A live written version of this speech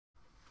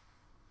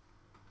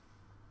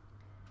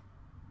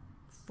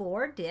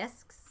4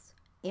 discs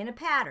in a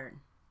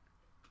pattern.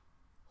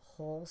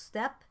 Whole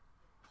step,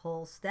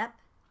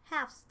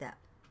 half step.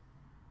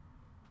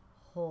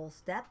 Whole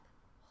step,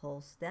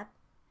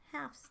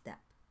 half step.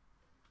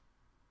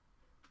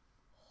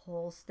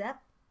 Whole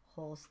step,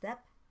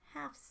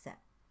 half step.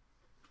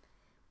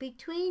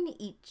 Between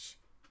each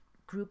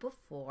group of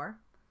 4,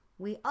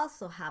 we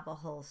also have a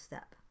whole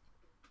step.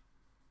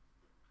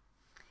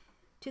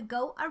 To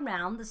go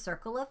around the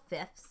circle of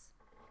fifths,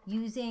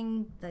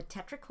 using the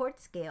tetrachord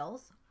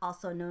scales,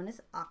 also known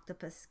as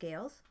octopus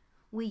scales,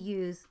 we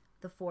use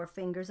the 4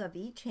 fingers of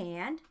each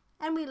hand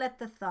and we let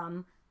the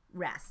thumb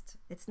rest.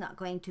 It's not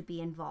going to be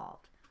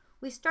involved.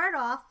 We start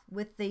off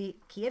with the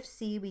key of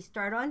C. We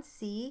start on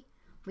C.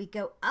 We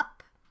go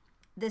up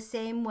the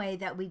same way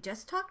that we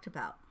just talked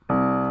about.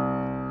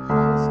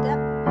 Whole step,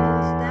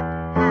 half step.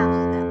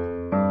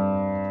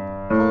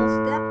 Whole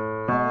step,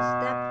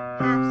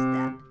 half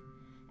step.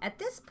 At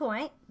this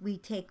point, we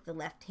take the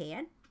left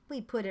hand. We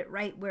put it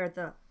right where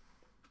the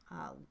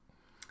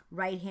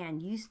right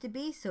hand used to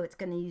be, so it's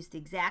going to use the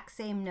exact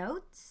same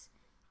notes.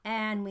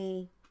 And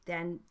we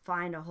then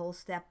find a whole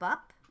step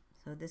up.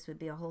 So this would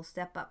be a whole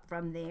step up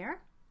from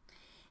there.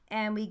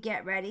 And we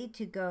get ready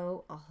to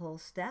go a whole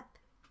step,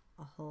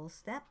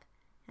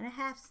 and a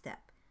half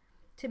step.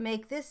 To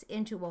make this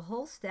into a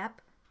whole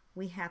step,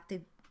 we have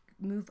to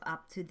move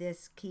up to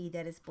this key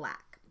that is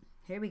black.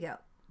 Here we go.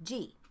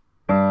 G.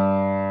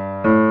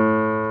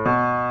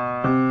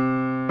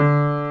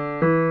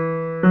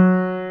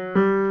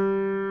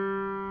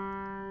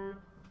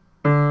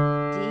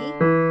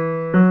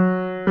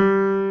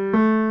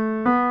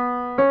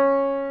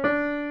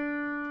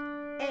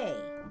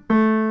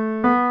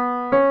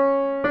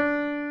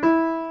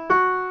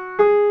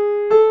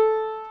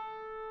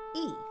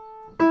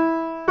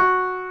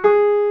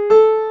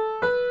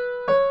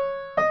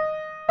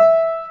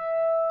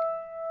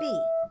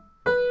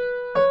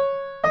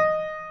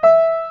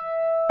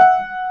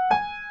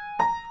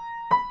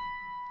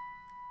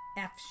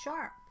 F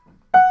sharp.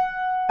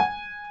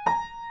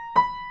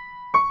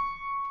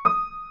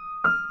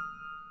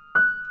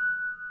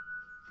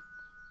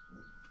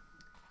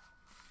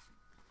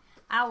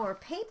 Our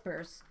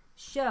papers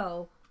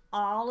show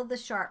all of the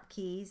sharp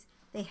keys.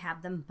 They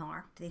have them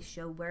marked. They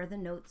show where the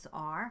notes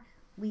are.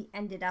 We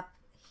ended up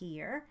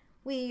here.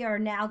 We are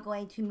now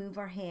going to move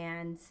our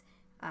hands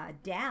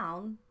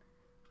down,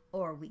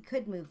 or we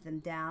could move them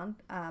down.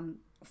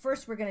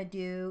 First, we're going to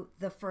do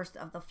the first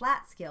of the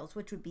flat scales,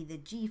 which would be the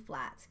G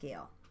flat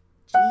scale.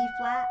 G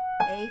flat,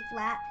 A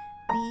flat,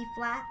 B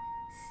flat,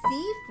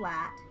 C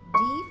flat,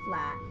 D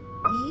flat,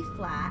 E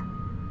flat,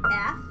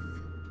 F,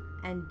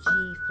 and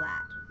G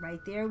flat.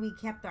 Right there, we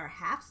kept our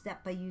half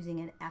step by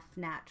using an F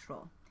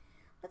natural.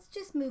 Let's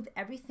just move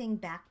everything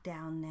back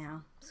down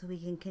now so we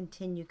can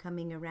continue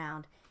coming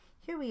around.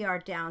 Here we are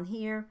down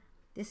here.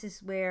 This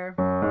is where,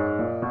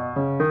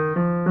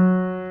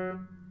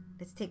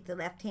 let's take the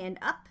left hand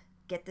up.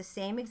 Get the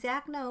same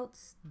exact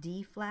notes,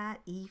 D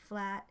flat, E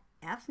flat,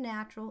 F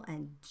natural,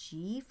 and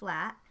G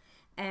flat,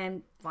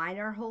 and find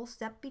our whole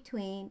step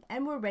between,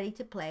 and we're ready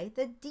to play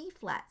the D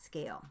flat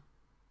scale.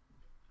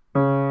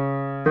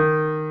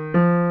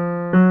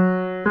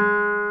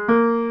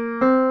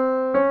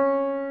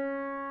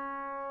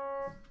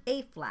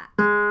 A flat.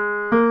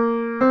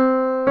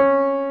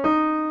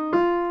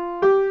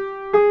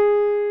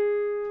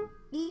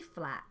 E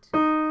flat.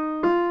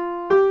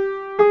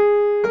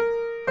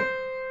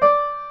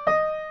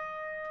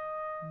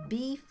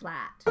 B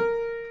flat.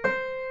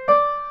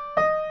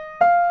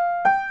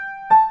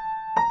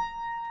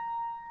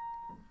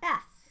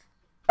 F.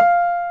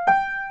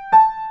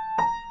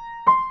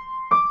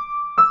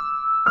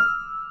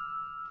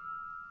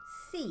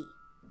 C.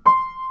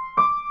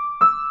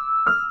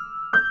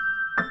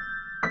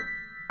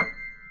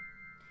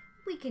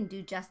 We can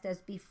do just as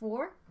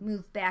before,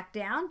 move back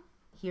down.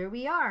 Here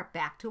we are,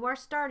 back to our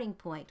starting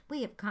point.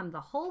 We have come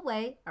the whole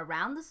way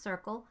around the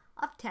circle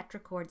of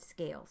tetrachord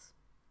scales.